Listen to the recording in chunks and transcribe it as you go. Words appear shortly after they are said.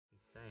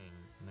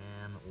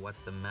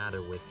"What's the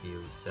matter with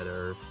you?" said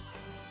Irv.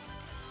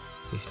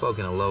 He spoke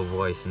in a low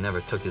voice and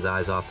never took his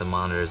eyes off the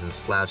monitors and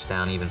slouched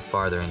down even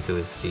farther into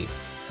his seat,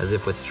 as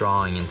if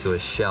withdrawing into a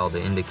shell to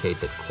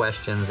indicate that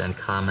questions and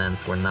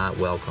comments were not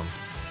welcome.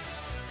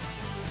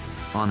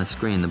 On the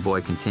screen, the boy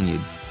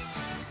continued,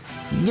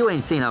 "You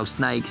ain't seen no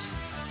snakes.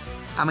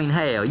 I mean,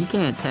 hell, you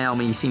can't tell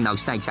me you seen no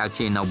snakes out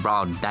here in no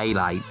broad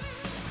daylight."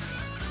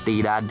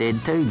 "Deed I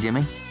did too,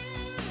 Jimmy,"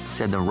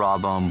 said the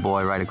raw-boned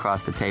boy right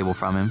across the table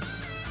from him.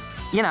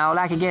 "You know,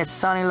 like it gets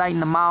sunny late in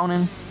the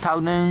morning,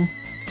 toward noon.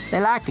 They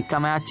like to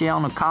come out here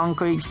on the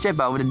concrete strip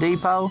over the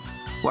depot,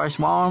 where it's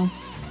warm,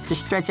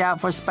 just stretch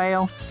out for a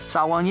spell.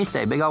 Saw one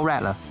yesterday, big old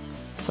rattler.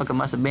 Sucker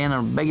must have been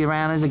as big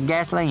around as a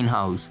gasoline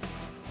hose."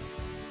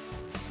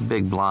 The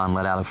big blonde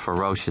let out a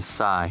ferocious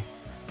sigh.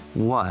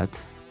 What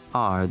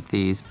are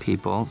these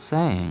people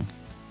saying?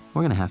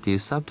 We're going to have to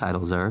use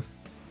subtitles, Irv,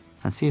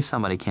 and see if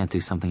somebody can't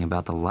do something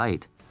about the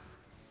light.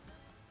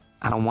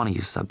 "I don't want to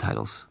use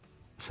subtitles,"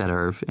 said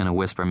Irv in a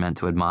whisper meant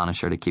to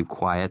admonish her to keep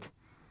quiet.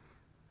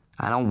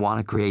 "I don't want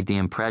to create the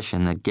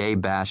impression that gay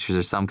bashers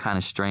are some kind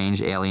of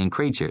strange alien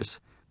creatures,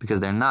 because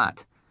they're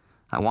not.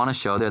 I want to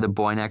show they're the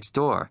boy next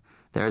door.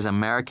 They're as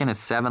American as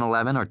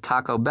 7-Eleven or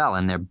Taco Bell,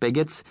 and they're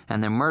bigots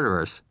and they're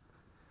murderers."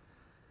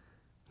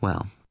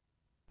 "Well,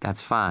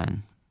 that's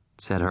fine,"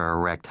 said Her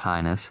Erect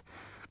Highness,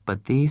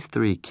 "but these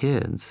 3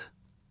 kids,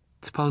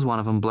 suppose one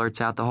of them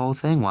blurts out the whole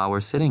thing while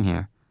we're sitting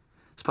here.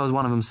 Suppose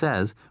one of them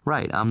says,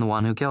 'Right, I'm the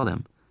one who killed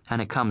him,'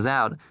 and it comes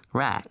out,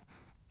 'Right,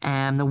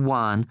 I'm the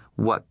one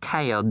what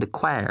killed the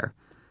queer.'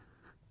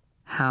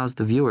 How's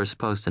the viewer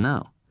supposed to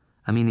know?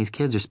 I mean, these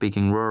kids are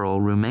speaking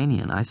rural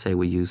Romanian. I say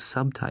we use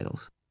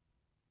subtitles."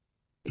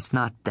 "It's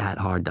not that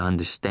hard to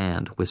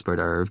understand," whispered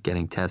Irv,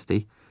 getting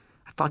testy.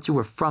 "I thought you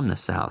were from the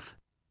South."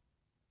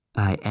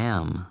 "I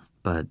am,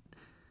 but—"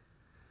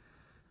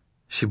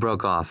 She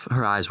broke off.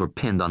 Her eyes were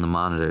pinned on the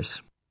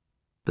monitors.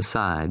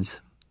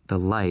 Besides, the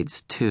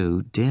light's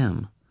too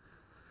dim.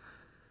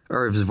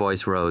 Irv's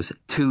voice rose.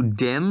 "Too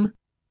dim?"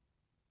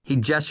 He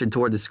gestured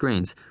toward the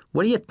screens.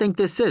 "What do you think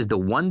this is, the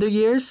Wonder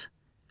Years?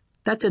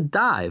 That's a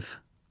dive,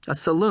 a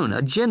saloon,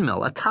 a gin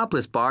mill, a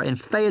topless bar in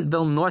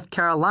Fayetteville, North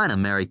Carolina,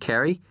 Mary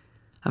Carey.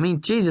 I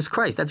mean, Jesus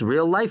Christ, that's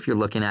real life you're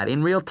looking at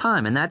in real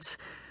time, and that's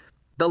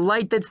the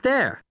light that's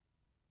there."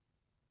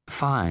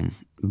 "Fine,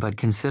 but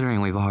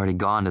considering we've already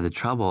gone to the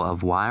trouble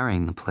of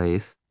wiring the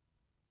place,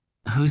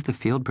 who's the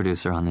field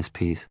producer on this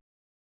piece?"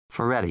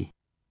 "Ferretti."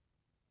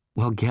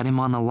 "Well, get him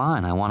on the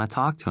line. I want to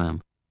talk to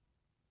him."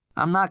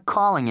 "I'm not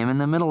calling him in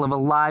the middle of a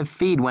live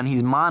feed when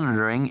he's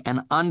monitoring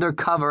an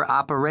undercover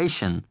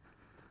operation."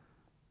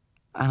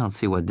 "I don't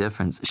see what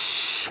difference."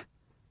 "Shh,"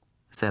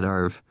 said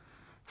Irv,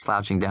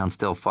 slouching down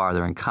still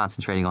farther and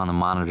concentrating on the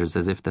monitors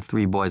as if the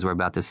 3 boys were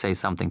about to say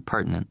something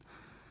pertinent.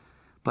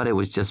 But it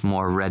was just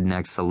more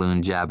redneck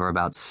saloon jabber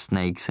about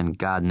snakes and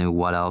God knew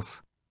what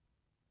else.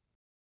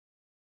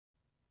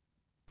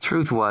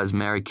 Truth was,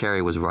 Mary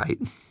Carey was right.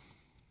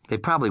 They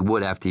probably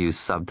would have to use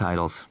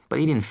subtitles, but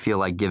he didn't feel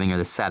like giving her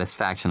the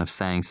satisfaction of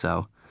saying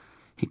so.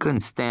 He couldn't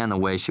stand the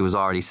way she was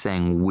already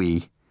saying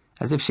 "we,"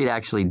 as if she'd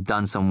actually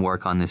done some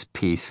work on this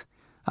piece.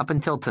 Up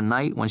until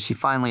tonight, when she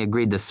finally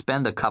agreed to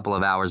spend a couple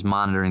of hours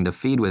monitoring the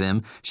feed with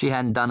him, she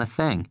hadn't done a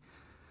thing.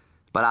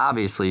 But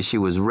obviously she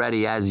was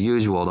ready as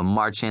usual to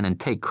march in and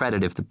take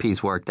credit if the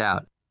piece worked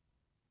out.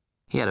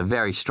 He had a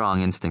very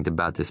strong instinct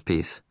about this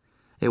piece.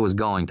 It was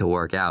going to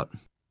work out.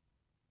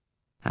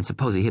 And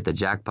suppose he hit the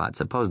jackpot.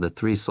 Suppose the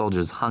 3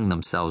 soldiers hung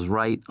themselves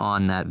right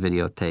on that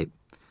videotape.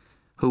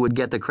 Who would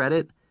get the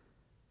credit?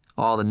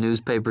 All the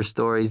newspaper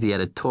stories, the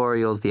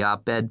editorials, the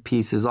op-ed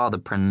pieces, all the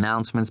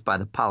pronouncements by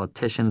the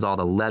politicians, all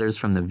the letters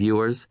from the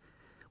viewers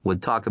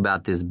would talk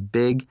about this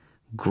big,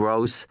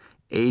 gross,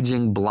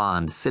 aging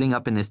blonde sitting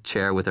up in this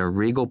chair with her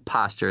regal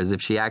posture as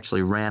if she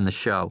actually ran the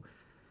show.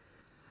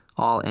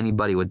 All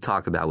anybody would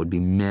talk about would be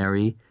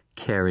Mary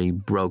Carey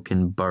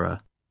Brokenborough.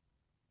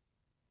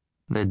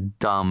 The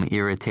dumb,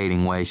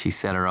 irritating way she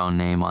said her own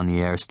name on the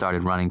air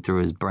started running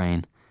through his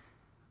brain.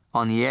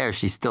 On the air,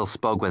 she still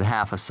spoke with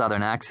half a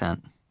southern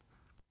accent.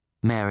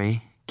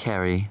 Mary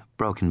Carey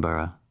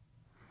Brokenborough.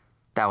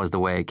 That was the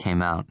way it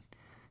came out.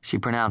 She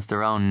pronounced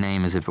her own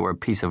name as if it were a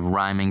piece of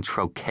rhyming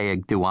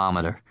trochaic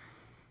duometer.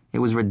 It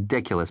was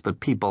ridiculous, but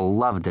people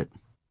loved it.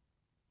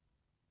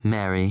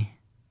 Mary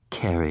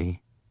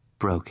Carey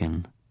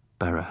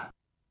Brokenborough.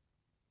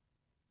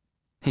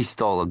 He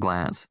stole a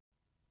glance.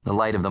 The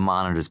light of the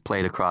monitors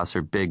played across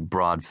her big,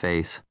 broad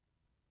face.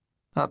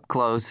 Up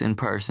close, in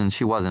person,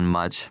 she wasn't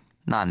much.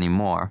 Not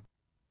anymore.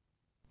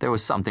 There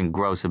was something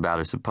gross about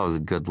her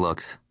supposed good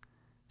looks.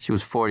 She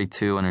was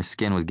 42, and her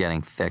skin was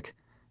getting thick,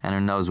 and her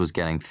nose was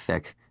getting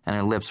thick, and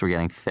her lips were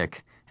getting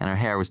thick, and her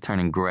hair was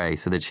turning gray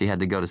so that she had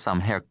to go to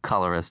some hair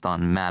colorist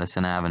on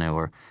Madison Avenue,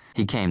 or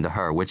he came to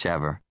her,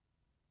 whichever.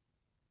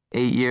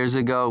 8 years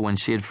ago, when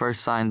she had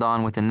first signed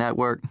on with the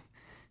network,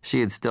 she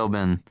had still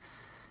been...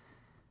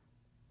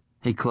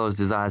 He closed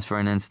his eyes for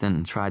an instant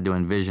and tried to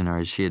envision her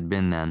as she had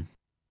been then.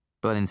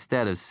 But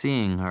instead of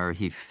seeing her,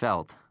 he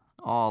felt,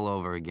 all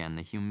over again,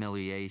 the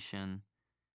humiliation...